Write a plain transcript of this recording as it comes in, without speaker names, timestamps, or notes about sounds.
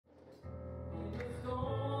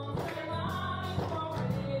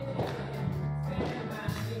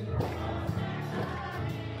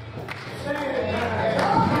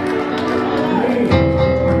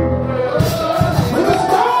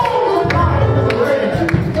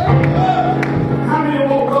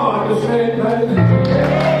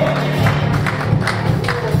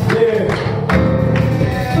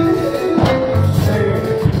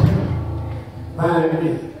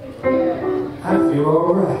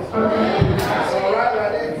That's all right,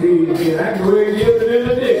 right there. Amen. I can go ahead and give it in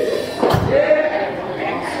the day.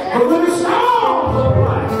 Yeah. But when the storms of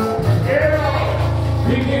life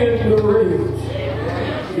begin to rage,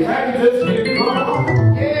 if I can just get calm,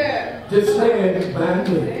 just stand by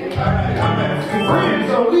me. Friends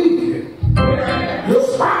are leaving. Your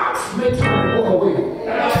spouse may turn to walk away.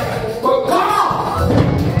 But God,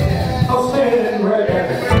 I'm standing right there.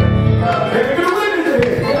 And if you're witness to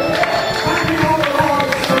Him, thank you for the Lord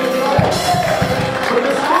is so right. When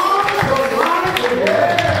the storms of life are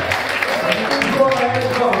there, you go ahead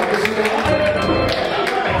and God.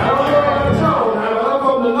 I don't know about y'all now, but I'm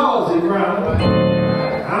from the nausea ground.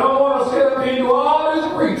 I don't want to sit up here and do all this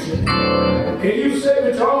preaching. And you say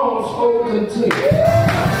that your arms hold content.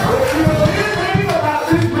 But if you know anything about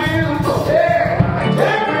this man of God,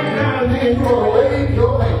 every now and then you want to wave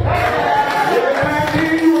your hand. Every now and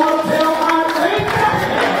then you want to tell my thing.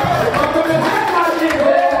 But when it has not been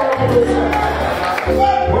there on the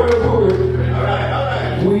side, where would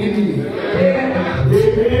we be? Amen.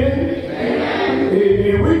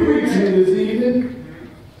 Amen. We preaching this evening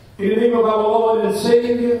in the name of our Lord and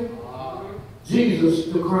Savior, Jesus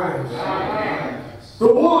the Christ. The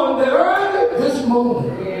one that early this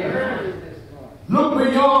morning looked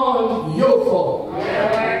beyond your fault,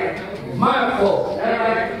 my fault,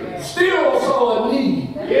 still saw a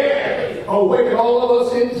need, awaken all of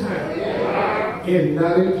us in time, and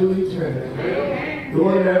not into eternity. The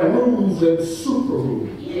one that rules and super rules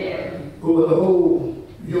over the whole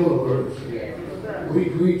universe. We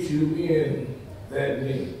greet you in that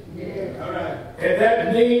name. At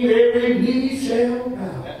that name, every knee shall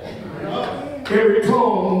bow. Every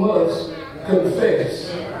tongue must confess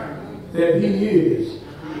that He is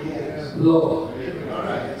Lord.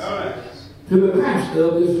 To the pastor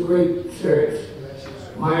of this great church,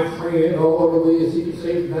 my friend, all the way as he can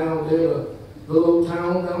say down there, the little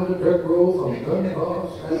town down the dirt road from Gunbar,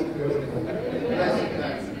 South Carolina.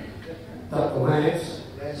 Dr. Lance,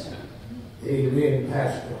 amen,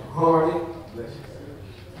 Pastor Hardy,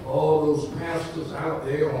 all those pastors out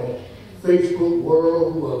there on Facebook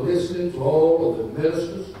world who are listening to all of the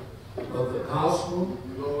ministers of the gospel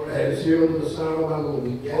that is here under the sound of my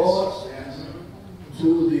Lord's voice,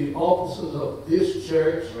 to the officers of this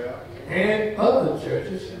church and other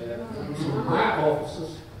churches, to my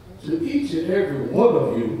officers, to each and every one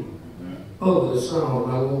of you under the sound of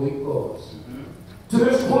my Lord's voice, to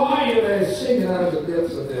this choir that is singing out of the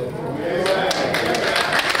depths of their heart.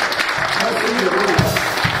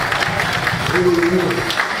 Amen.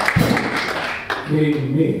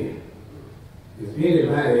 Amen. If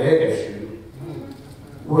anybody asks you,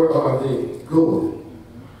 where are they going?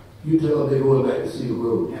 You tell them they're going back to see the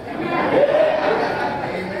road.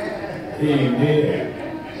 Amen.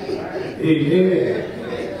 Amen.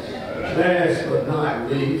 Last but not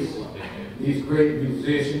least, these great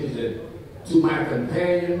musicians, and to my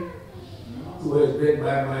companion who has been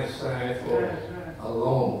by my side for a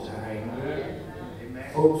long time.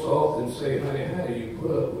 Folks often say, honey, how do you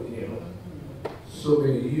put up with him so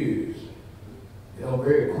many years? And I'll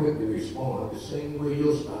very quickly respond the same way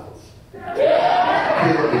your spouse. Put up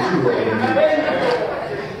with you all the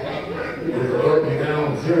It was an up and down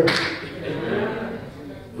journey.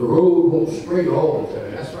 The road won't straight all the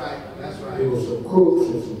time. That's right. That's right. There was some crooks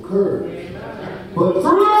and some curves. But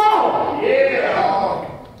through it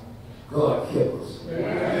all, God kept us.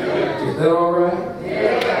 Is that all right?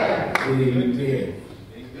 Amen.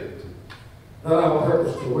 Not our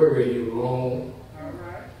purpose to worry you long.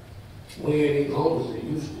 We ain't as long as it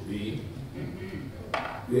used to be.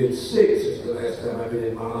 We had 6 since the last time I've been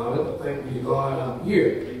in my honor, but thank you, God, I'm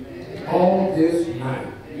here on this night.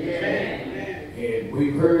 And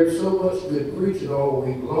we've heard so much good preaching all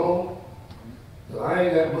week long that I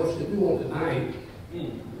ain't got much to do on tonight.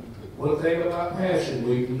 One thing about Passion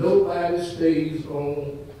Week, nobody stays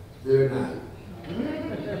on their night.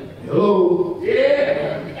 Hello?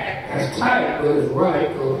 That's tight, but it's right,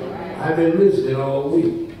 because I've been listening all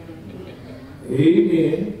week.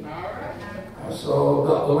 Amen. I saw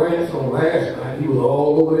Dr. Lance on last night. He was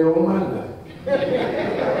all over there on my night.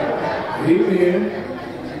 Amen.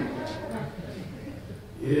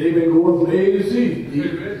 Yeah, they've been going from A to Z.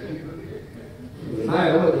 Tonight,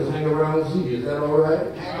 I'm going to just hang around and see. Is that all right?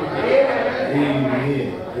 Amen.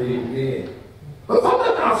 Amen. But from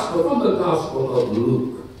the Gospel of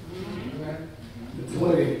Luke, the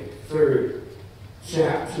 23rd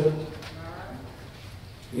chapter,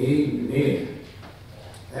 amen.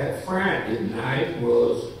 That Friday night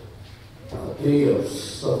was a day of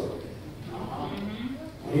suffering.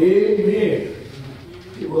 Amen.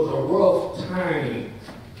 It was a rough time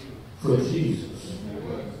for Jesus.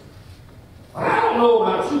 But I don't know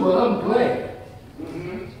about you, but I'm glad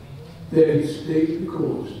that he stayed the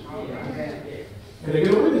course. Can I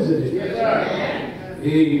get a witness of it? Yes, amen.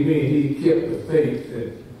 He kept the faith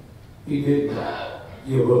and he didn't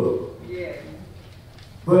give up.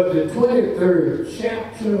 But the 23rd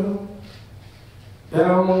chapter,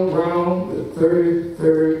 down around the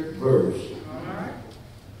 33rd verse,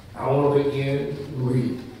 I want to begin to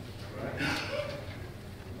read.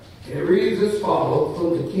 It reads as follows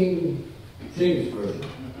from the King James Version.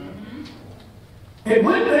 And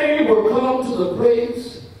when they were come to the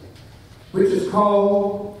place which is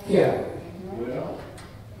called Calvary,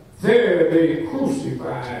 there they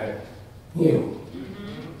crucified him.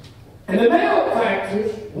 And the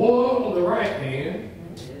malefactors, one on the right hand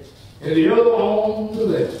and the other on the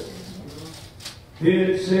left.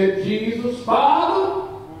 Then said Jesus,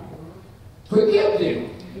 Father, forgive them,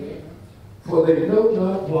 for they know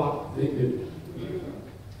not what they do.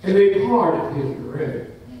 And they parted his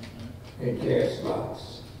raiment and cast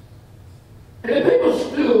lots. And the people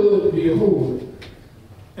stood beholding.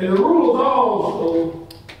 And the rulers also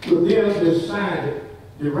with them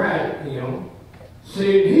derided him,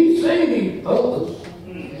 said, He saved others.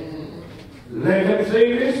 Let him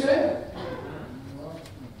save himself.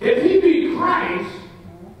 If he be Christ,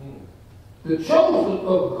 the chosen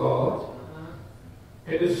of God,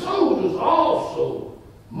 and the soldiers also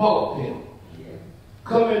mocked him,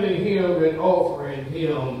 coming to him and offering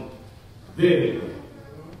him vinegar,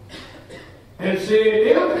 and said,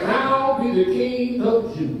 If thou be the King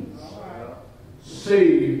of Jews,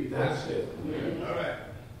 save thyself.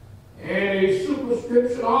 And a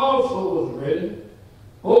superscription also was written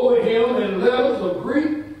over him in letters of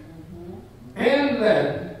Greek and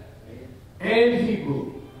Latin and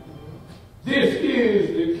Hebrew. This is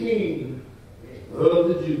the King of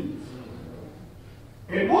the Jews.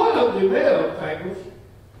 And one of the malefactors,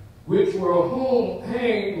 which were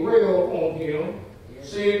hanged railed on him,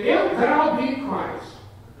 said, If thou be Christ,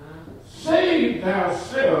 save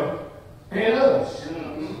thyself and us.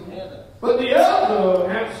 But the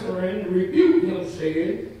other answering rebuked him,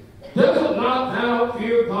 saying, Does not thou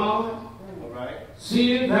fear God,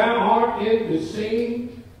 seeing thou art in the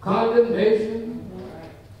same condemnation?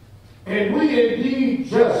 And we indeed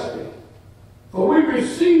justly, for we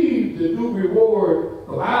receive the due reward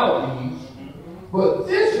of our deeds, but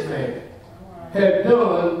this man had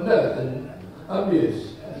done nothing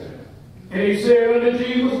amiss. And he said unto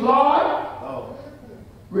Jesus, Lord,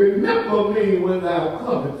 remember me when thou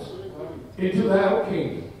comest into thy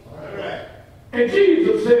kingdom. And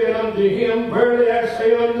Jesus said unto him, Verily I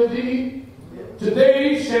say unto thee,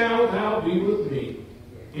 today shalt thou be with me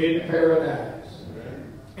in paradise.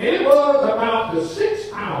 And it was about the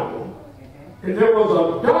 6th hour, and there was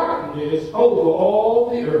a darkness over all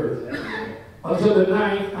the earth until the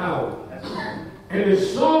 9th hour. And the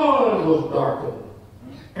sun was darkened,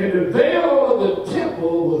 and the veil of the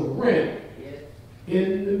temple was rent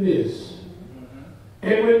in the midst.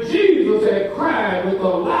 And when Jesus had cried with a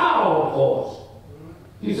loud voice,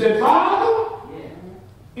 he said, Father,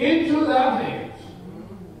 into thy hands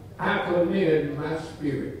I commend my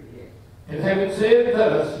spirit. And having said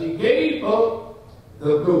thus, he gave up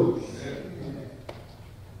the ghost.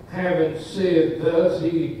 Having said thus,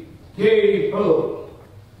 he gave up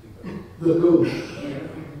the ghost.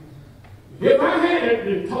 If I hadn't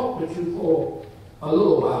been talking to you for a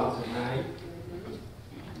little while tonight,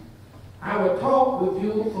 I would talk with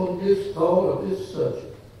you from this thought of this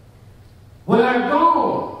subject. When I've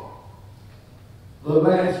gone the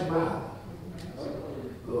last mile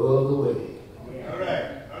of the way. All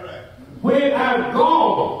right. When I've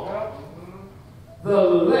gone the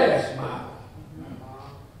last mile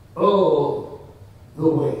of the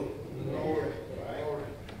way.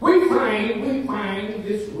 We find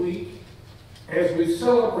this week, as we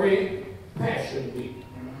celebrate Passion Week,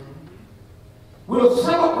 we're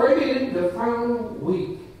celebrating the final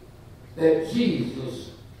week that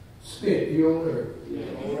Jesus spent here on earth.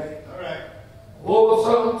 All right.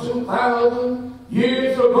 Over some 2,000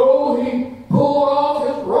 years ago, he pulled off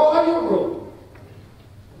his royal robe,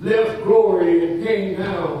 left glory, and came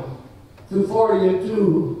down through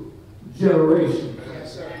 42 generations.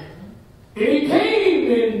 Yes, sir. And he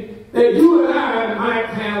came in that you and I might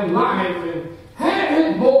have life and have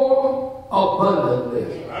it more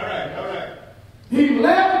abundantly. All right. He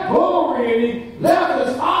left glory and he left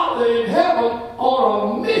his Father in heaven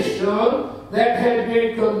on a mission that had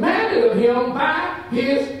been commanded of him by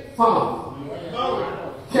his Father.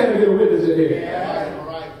 Can I get a witness in here?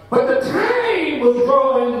 Yeah. But the time was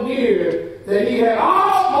drawing near that he had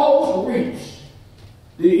almost reached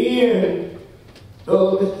the end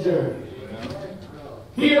of his journey.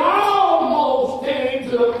 He almost came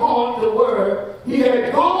to the point to where he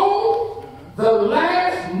had gone the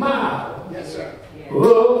last mile Yes, sir. of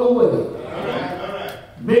the way. All right.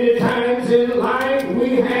 Many times in life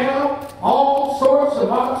we have all sorts of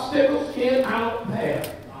obstacles in our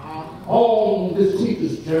path on this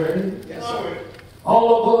teacher's journey. Yes, sir.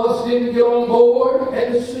 All of us didn't get on board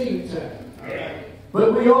at the same time. All right.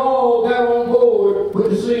 But we all got on board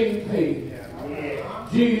with the same page.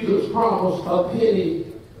 Jesus promised a penny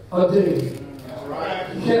a day. All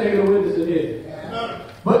right. You can't get a witness today.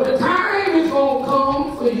 But the time is going to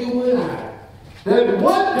come for you and I that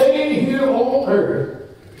one day here on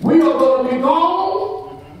earth we are going to be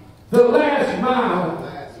gone the last mile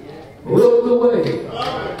of the way.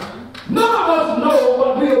 None of us know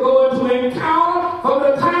what we are going to encounter from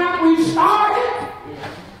the time we started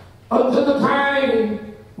until the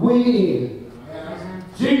time we end.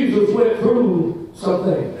 Jesus went through some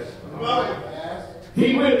things.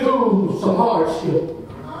 He went through some hardship.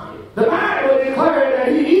 The Bible declared that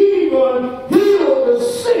he even healed the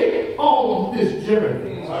sick on this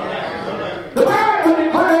journey. The Bible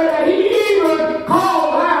declared that he even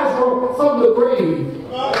called Lazarus from the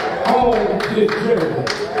grave on this journey.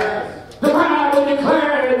 The Bible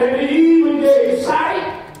declared that he even gave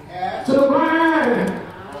sight to the blind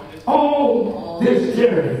on this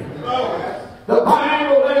journey. The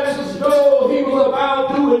Bible lets us know he was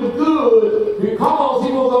about doing good because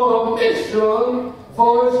he was on a mission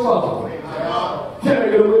for his Father. Can I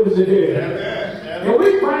get a witness in here? And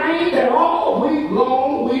we find that all week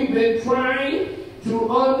long we've been trying to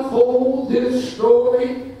unfold this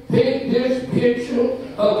story, paint this picture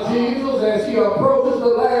of Jesus as he approaches the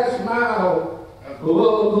last mile of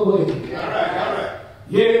the way.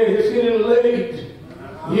 Yeah, it's getting late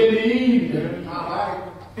in the evening.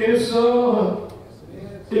 And the sun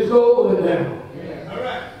is going down.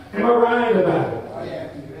 Am I right about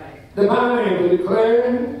it? The Bible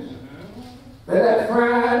declares that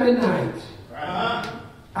Friday night,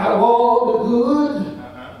 out of all the good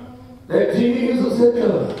that Jesus had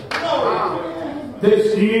done, they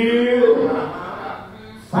still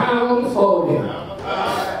found for him.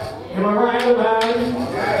 Am I right about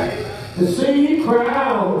it? The same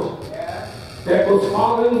crowd that was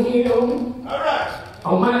following him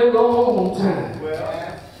a mighty long time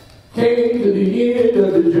came to the end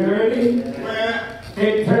of the journey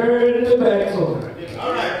and turned their backs on him.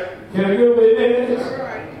 Can I get a witness?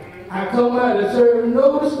 I come by to serve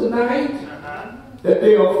notice tonight that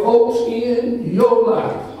there are folks in your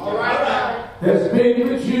life that's been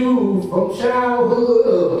with you from childhood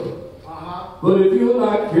up. But if you're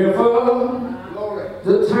not careful,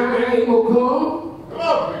 the time will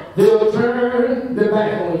come, they'll turn their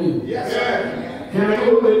back on you. Can I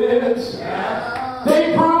get a witness?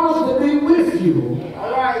 They promised to be with you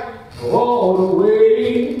all the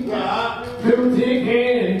way through thick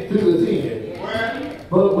and through the thin.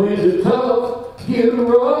 But when the tough get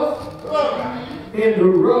rough, and the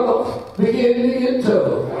rough begin to get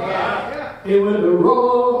tough, and when the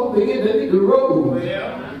rough begin to hit the road,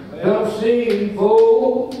 I'm seeing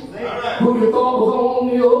folks who you thought was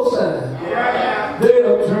on your side,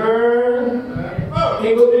 they'll turn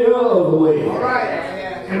and go the other way.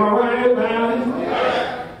 Am I right about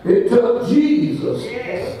it? It took Jesus,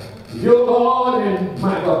 your Lord and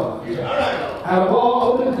my God, out of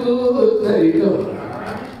all the good that he done,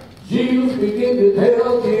 Jesus began to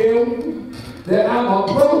tell him that I'm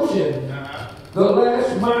approaching the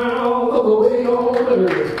last mile of the way on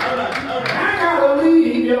earth. I gotta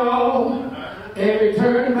leave y'all and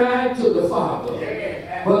return back to the Father.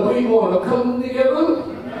 But we want to come together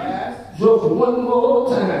just one more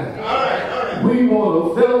time. We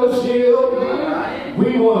want to fellowship.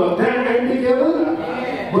 We want to dine together.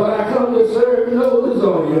 But I come to serve notice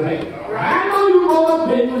on you. I know you've all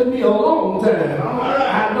been with me a long time.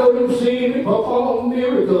 I know you've seen me perform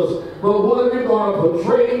miracles. But when are you going to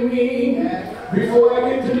portray me before I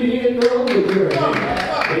get to the end of the journey?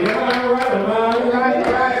 Am I right about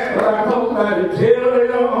it? But I come by to tell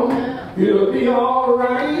you all, it'll be all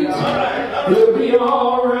right. It'll be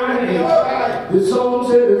all right. The song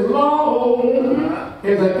said as long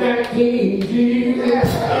as I got King Jesus,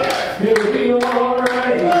 it'll be all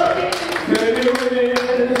right. Can you do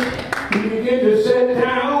this? He began to sit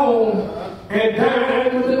down and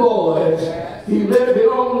dine with the boys. He left it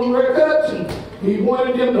on record. He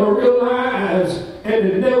wanted them to realize and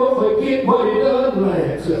to never forget what he done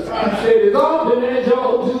last. He said, as often as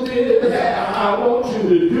y'all do this, I want you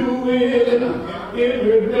to do it in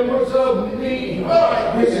remembrance of me.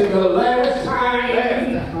 This is the last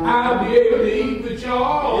time I'll be able to eat with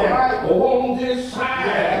y'all on this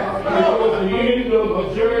side. Because the end of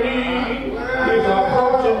my journey is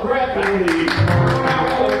approaching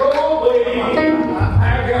rapidly.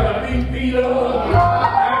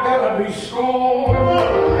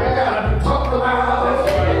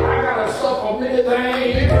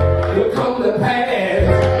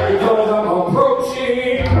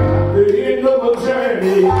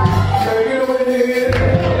 Missionary. Can I get a witness?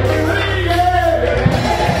 Hey, yeah.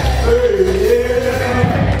 Hey,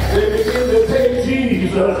 yeah. They begin to take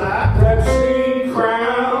Jesus, that same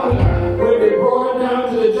crown, when they brought him down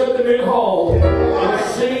to the judgment hall. That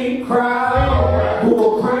same crowd who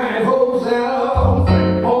were crying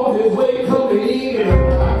Hosanna on his way coming in.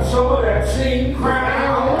 Some of that same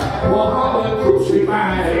crowd were hollering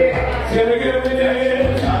crucified. Can I get a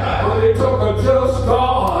witness? When they took a just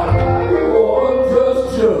God or a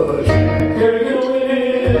just judge. Can I get a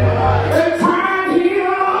witness? They tried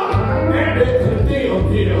him and they condemned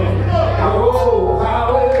him. Oh, how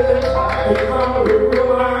they finally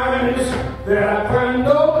realized that I find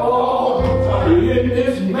no more in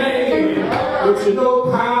this man. But you know,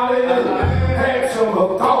 Pilate had some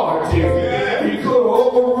authority. He could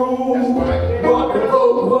overrule what the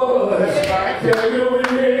vote was. Can I get a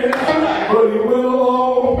witness? But he went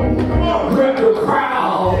along with the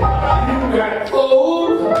crowd. You got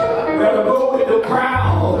folks that'll go with the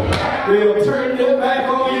crowd. They'll turn their back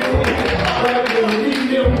on you like they leave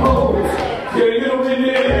them posts. Can I get a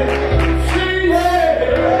witness? See,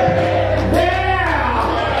 yeah,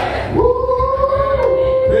 yeah. Woo!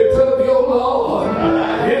 They took your Lord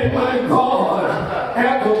in my God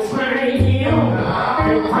after trying him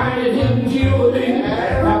and finding him guilty.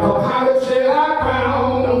 After Pilate said, I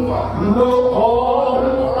found no all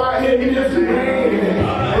in this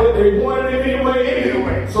man, but they wanted him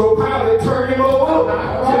anyway. So Pilate turned him over.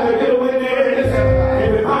 Can I get a witness?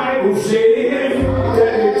 And the Bible said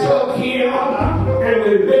that they took him and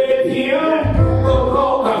they led him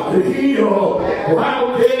along up the hill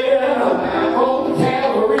out there on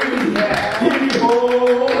Calvary. He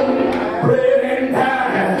home, bled and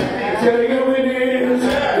died. Can I get a witness?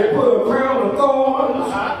 They put a crown of thorns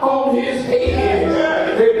on his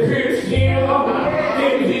head. They pierced him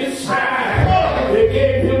in his side. They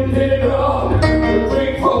gave him vinegar to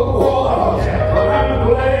drink for water. But I'm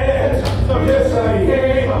glad, yes I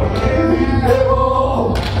am. He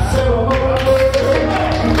never said a word.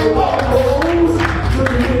 He almost to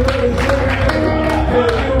the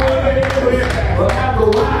but after a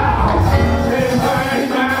while, and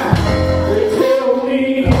by they tell me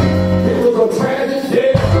it was a tragic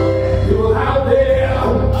death. It was out there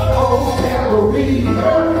on Calvary.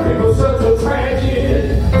 It was such a tragedy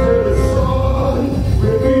till the sun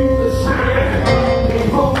refused to shine. He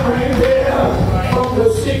hung right there from the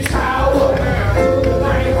 6th hour to the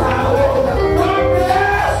 9th hour.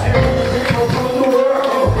 Darkness came upon the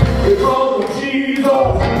world because of Jesus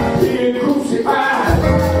being crucified.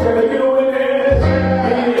 Can I get a witness?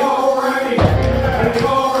 And he all right. And he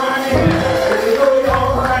all right. And he know he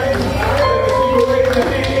all right. And see you wave the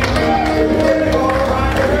hand. And he know he all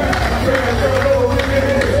right. Can I get a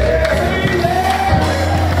witness? Say yeah.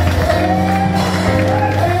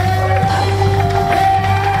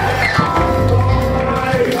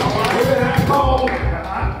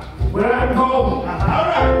 When I'm home,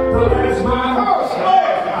 the last mile,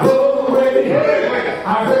 the way,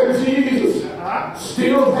 I heard Jesus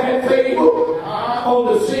still had favor on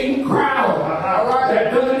the same crowd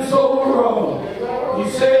that done so wrong. He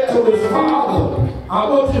said to his father, I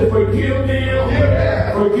want you to forgive them,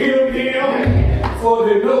 for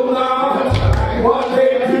they know not what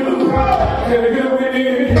they do. Can I get a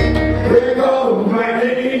witness? They go my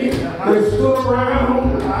name. They stood around,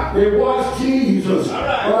 they watched Jesus. But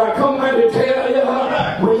I come back to tell you,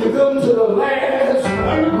 when you come to the last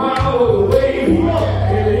mile of the way, and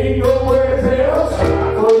there ain't nowhere else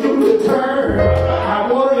for you to turn,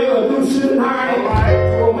 I want to introduce you tonight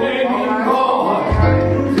to a man named God.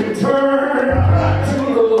 You can turn to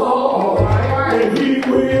the Lord, and He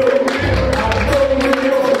will. I know He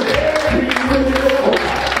will. He will.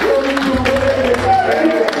 He'll do it. He'll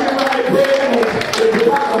be right there. If you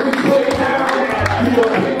got to replay down,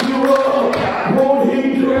 He'll pick you up. Won't He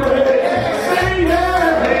do it? Say yeah.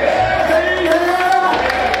 Say yeah.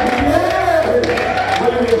 Yeah.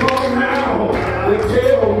 When they come now, they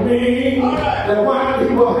tell me that while He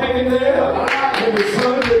was hanging there, and the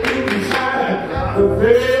sun was inside the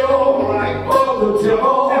veil of the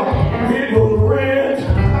temple, it was rent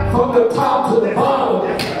from the top to the bottom.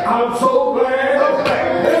 I'm so glad,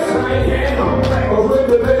 yes I am, but when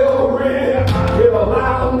the veil rent, it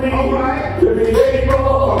allowed me to be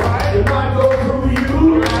able to not go through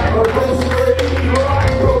you, but go straight to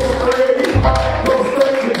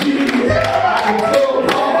Jesus. I can feel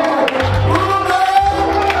hard.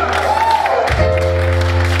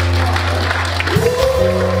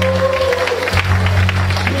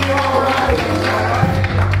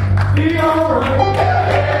 Be all right.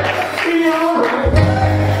 Be all right.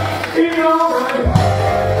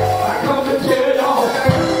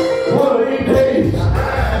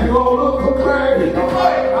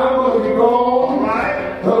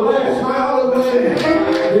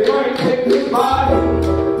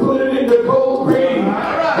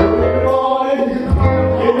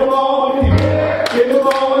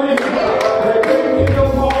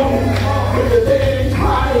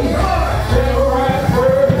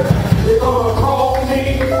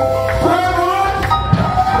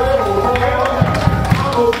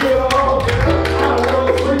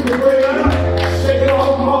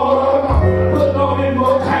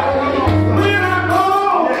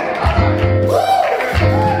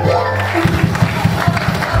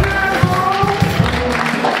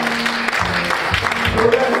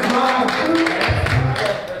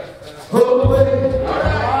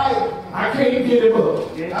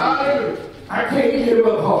 I can't get him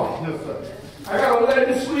up hard. No, sir. I gotta let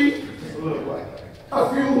him sleep A little white. a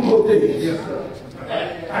few more days. Yes, sir.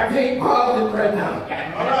 I can't bother him right now.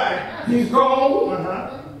 All right. He's gone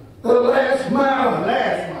the last mile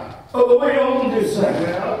Last mile. of the way on this side.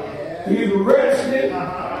 Well, He's resting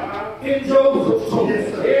in Joseph's home.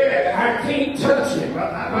 yes, sir. I can't touch him.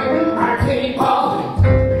 I can't bother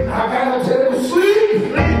him. I gotta tell him sleep.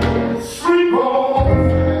 Sleep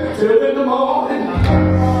on till in the morning.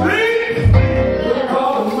 Sleep. Good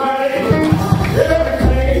God Almighty.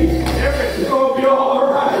 Everything is gonna be all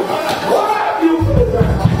right. What you put it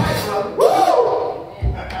down? Woo!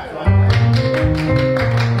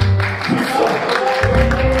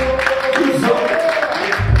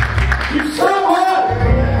 You someone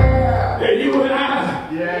that you and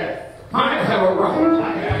I might have a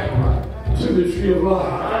right to the tree of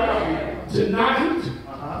life. Tonight,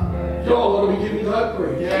 y'all ought to be giving God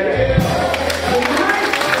praise. Tonight,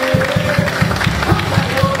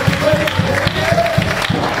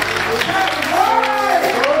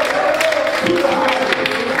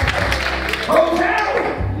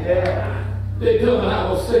 they done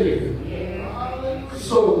our Savior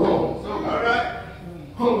so wrong.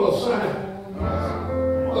 Hung a sign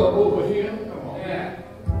up over him,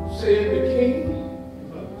 said the King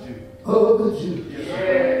of the Jews.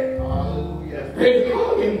 They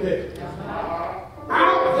hung him there,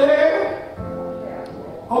 out there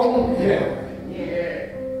on Calvary,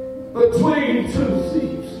 between two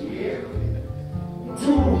thieves,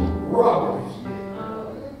 two robberies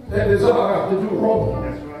that desire to do wrong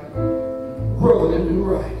rather than do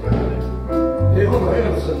right. They hung an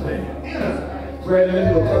innocent man right in the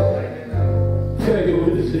middle. Can I get a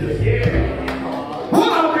witness today? When I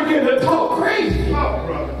begin to talk crazy,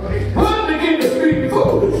 when I begin to speak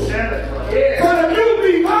foolish, but if you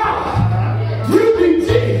be God, you be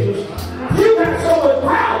Jesus, you got so much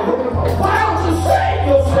power, why don't you save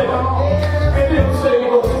yourself and then save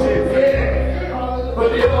yourself? But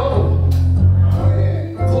the other,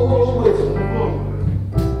 full of wisdom,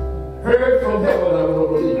 heard from heaven, I don't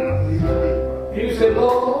believe. He said,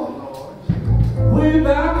 Lord, when I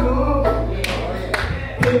come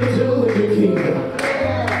into the kingdom,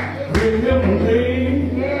 remember me.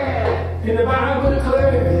 In the Bible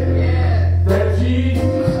declares that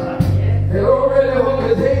Jesus had already hung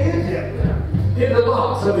his head in the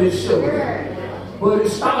locks of his shoulder. But he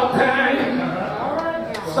stopped dying,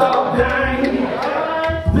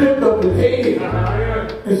 lift up his head,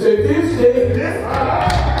 and said, this day,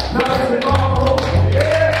 not tomorrow,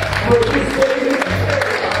 but this day,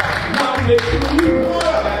 not next week,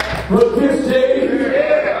 but this day,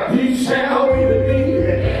 he shall be with me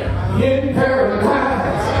in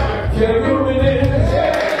paradise. Can you be there?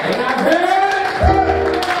 And I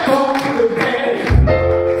heard from the daddy,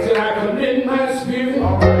 said I commit my spirit,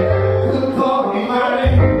 good God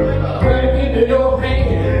Almighty, back into your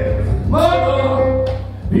hands. Mother,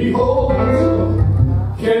 behold my son.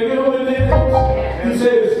 Can you be there? He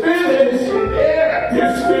said, it's finished.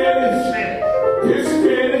 It's finished. It's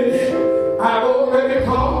finished. I've already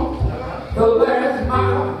come the last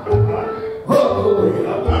mile of the way. The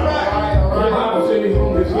Bible said he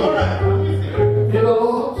hung his head in the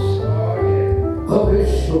locks of his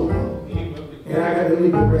shoulder. And I got to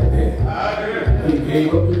leave it right there. He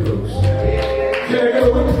gave up the ghost. Can I get a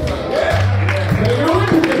witness? Can I get a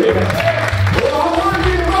witness here? Well, I want to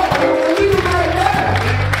get him up. I want to leave it right there.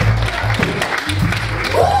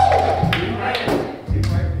 Woo!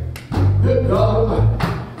 Good God Almighty.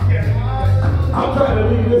 I'm trying to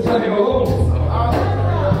leave this thing alone.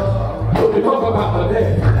 But we talk about my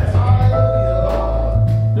dad.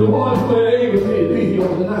 The one who enabled me to be here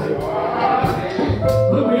tonight.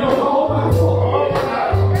 Look beyond all my fault.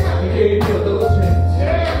 He gave me a little chance.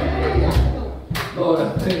 Lord, I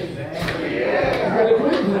thank you. I got to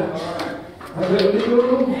quit now.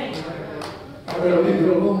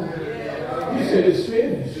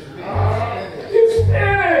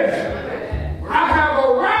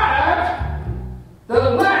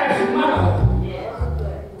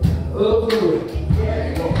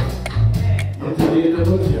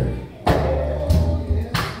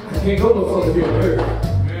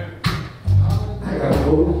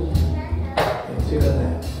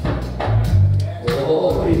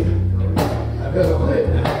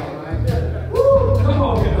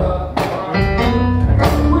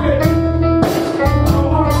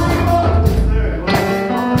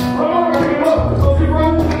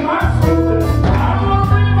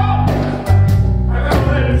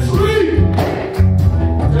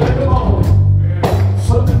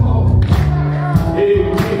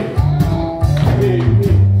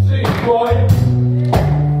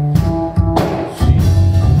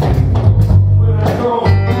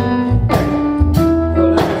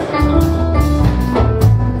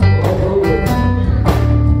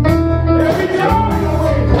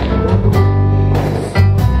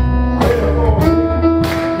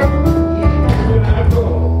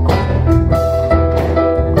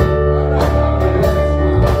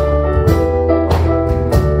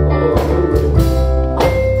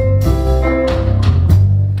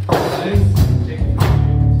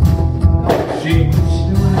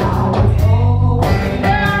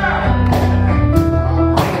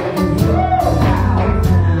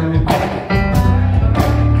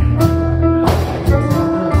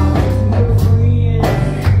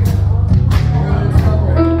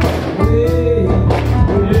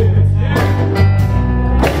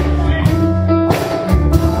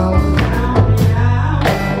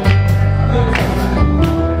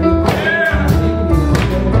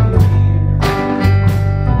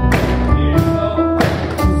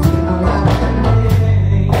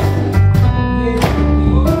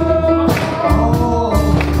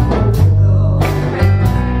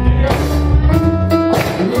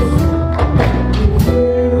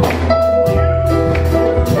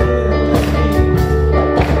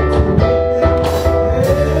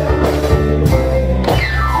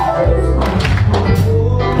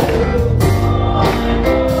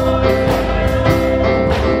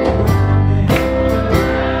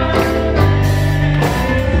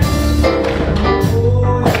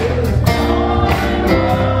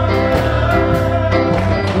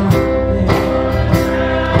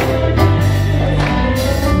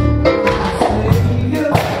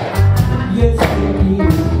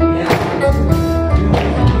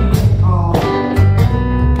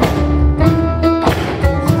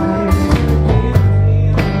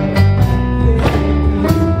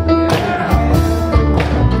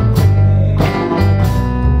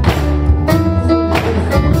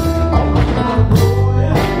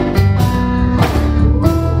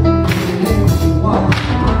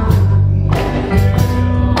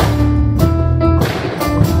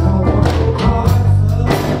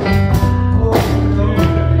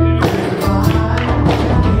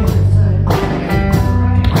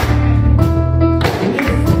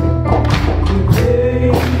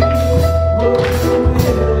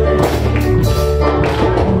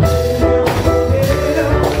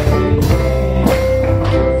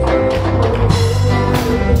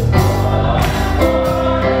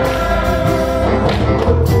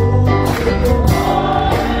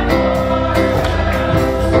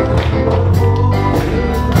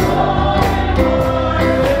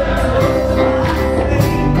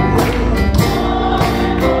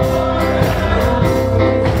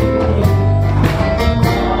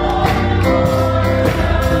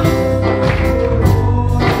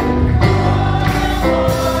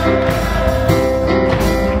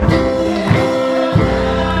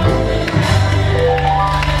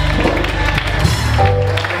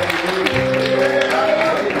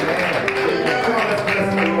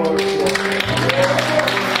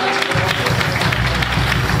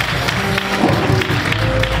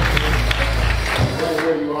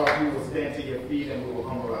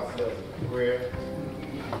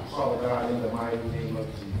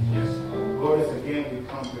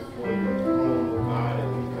 before your throne, oh God, and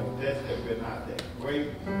we confess that we're not that great,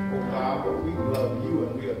 oh God, but we love you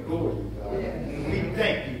and we adore you, God. We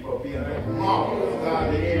thank you for being the marvelous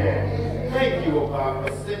God that you are. Thank you, oh God,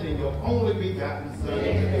 for sending your only begotten Son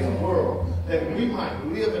into this world, that we might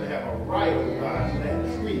live and have a right, oh God, to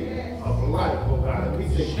that tree of life, oh God. And we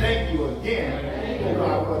say thank you again, oh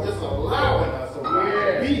God, for just allowing us, oh God,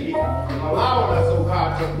 to be here, allowing us, oh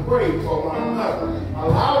God, to pray for one another,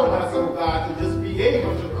 allowing us, oh God, to just be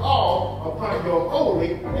able to call upon your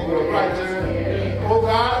holy and your righteous name. Oh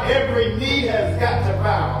God, every knee has got to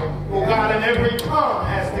bow, oh God, and every tongue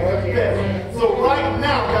has to confess. So right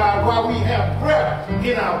now, God, while we have breath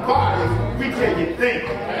in our bodies, we tell you thank you.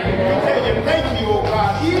 We tell you thank you, oh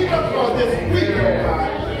God, even for this week, oh God.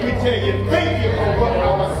 We tell you thank you for what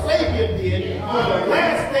our Savior did on the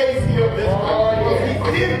last days here of this life.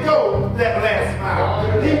 Because he did go that last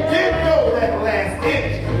mile. He did go that last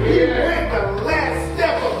inch. He went the last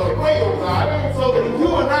step of the way, oh God, so that you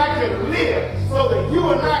and I can live, so that you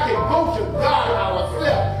and I can go to God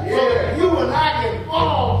ourselves, so that you and I can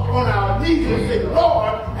fall on our knees and say,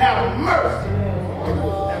 Lord, have mercy.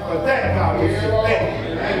 And for that, God, we say thank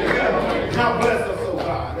you. Now bless us, oh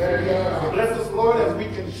God. Bless us, Lord, as we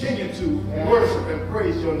continue to worship and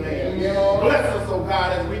praise your name. Bless us, oh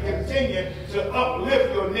God, as we continue to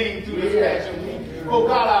uplift your name through this passion week. Oh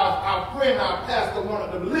God, our friend, our pastor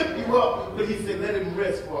wanted to lift you up, but he said, let him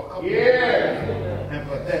rest for a couple of days. And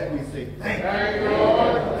for that, we say thank you.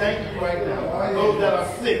 Thank you right now. Those that are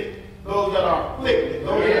sick, those that are afflicted,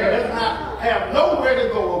 those that does not have nowhere to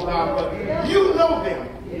go, oh God, but you know them.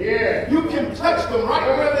 You can touch them right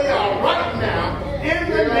where they are right now in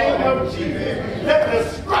the name of Jesus. Let the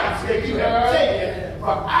stripes that you have taken for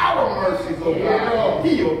our mercies, oh God,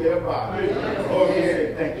 heal their bodies. Oh, we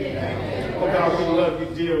say thank you. Oh God, we love you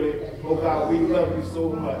dearly. Oh God, we love you so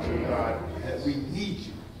much, oh God, that we need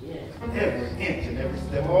you every inch and every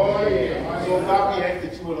step. So God, we ask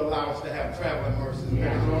that you would allow us to have traveling mercies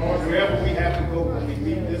now. Wherever we have to go when we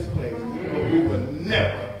leave this place, but we will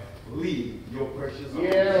never leave your precious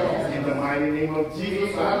arms. In the mighty name of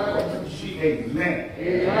Jesus, I pray. Amen.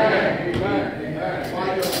 Amen.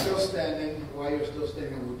 While you're still standing,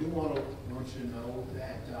 we do want you to know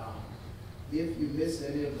that if you miss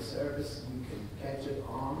any of the service, you can catch it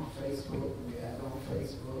on Facebook. We have it on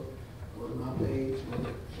Facebook. Go to my page, go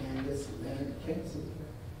to Candace Lynn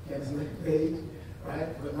Kensley page, right?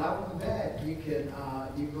 But not only that, you can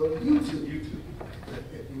you go to YouTube.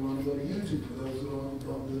 If you want to go to YouTube, for those who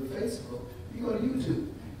don't do the Facebook, you go to YouTube.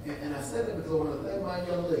 And I said that because I want to thank my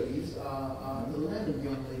young ladies, the Lennon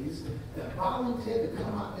young ladies, that volunteered to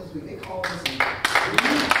come out this week. They called us and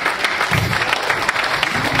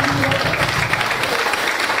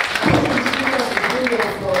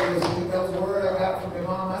that was the word I got from your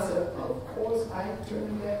mom. I said, of course I ain't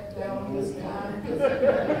turning that down this time. Because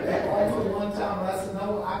they offered one time, and I said,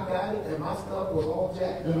 no, I got it, and my stuff was all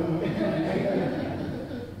jacked up.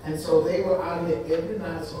 And so they were out here every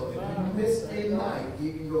night. So if you miss a night,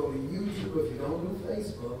 you can go to YouTube. If you don't do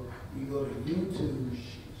Facebook, you go to YouTube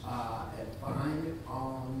and find it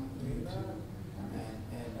on YouTube.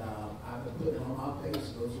 And I've been putting it on my page.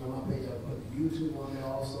 So those who are on my page, I put YouTube on there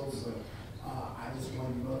also. So I just want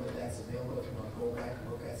you to know that that's available if you want to go back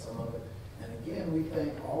and look at some of it. And again, we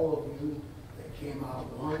thank all of you that came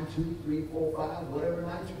out 1, 2, 3, 4, 5, whatever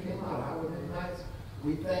night you came out, however many nights.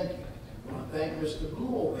 We thank you. I want to thank Mr.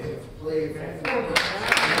 Blue over here for playing for us.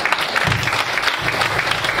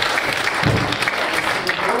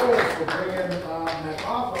 For bringing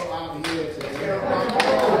MacArthur out here to hear about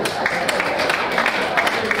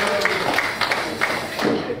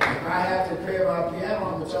if I have to play my piano,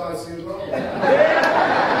 I'm going to charge Cedar.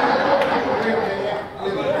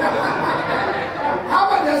 How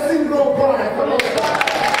about that Cedar Brian? Come on.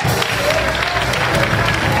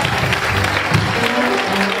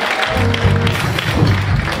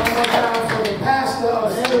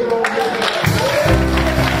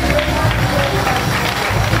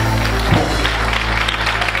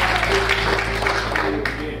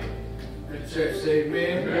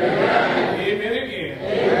 Amen. Amen again.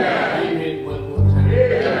 Amen one more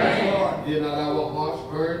time. Did not our hearts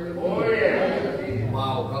burn? Oh, yeah.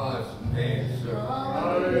 Wow, God's man, sir.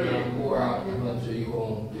 I'll pour out unto you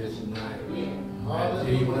on this night. I tell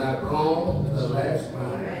you, when I come the last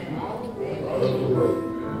night of the way,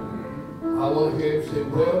 I want to hear him say,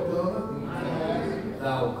 well done,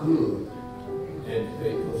 thou good and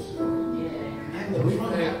faithful son. And we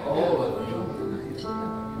thank all of you.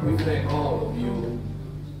 We thank all of you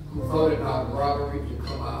who thought it not robbery to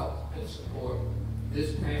come out and support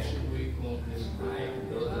this Passion Week on this night and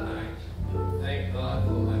the other nights. Thank God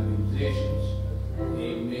for my musicians.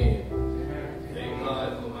 Amen.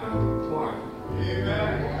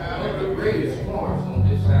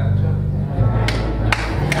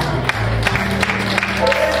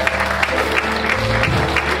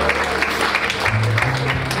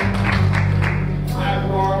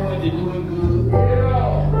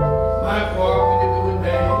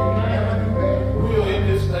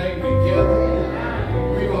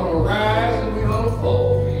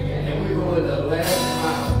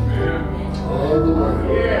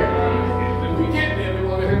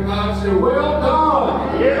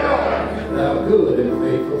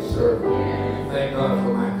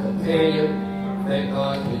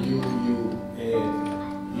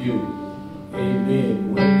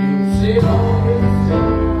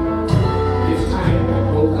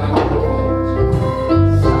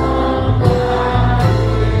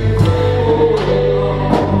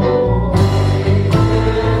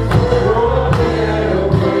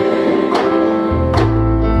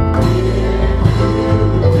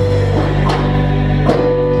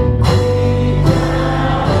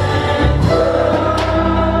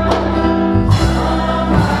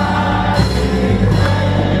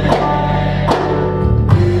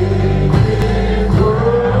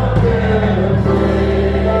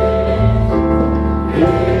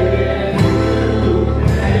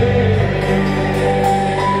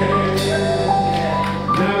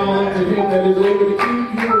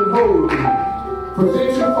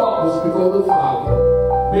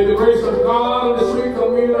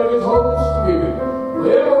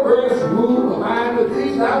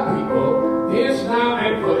 People, is now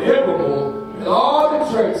and forevermore, and all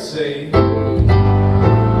the church say,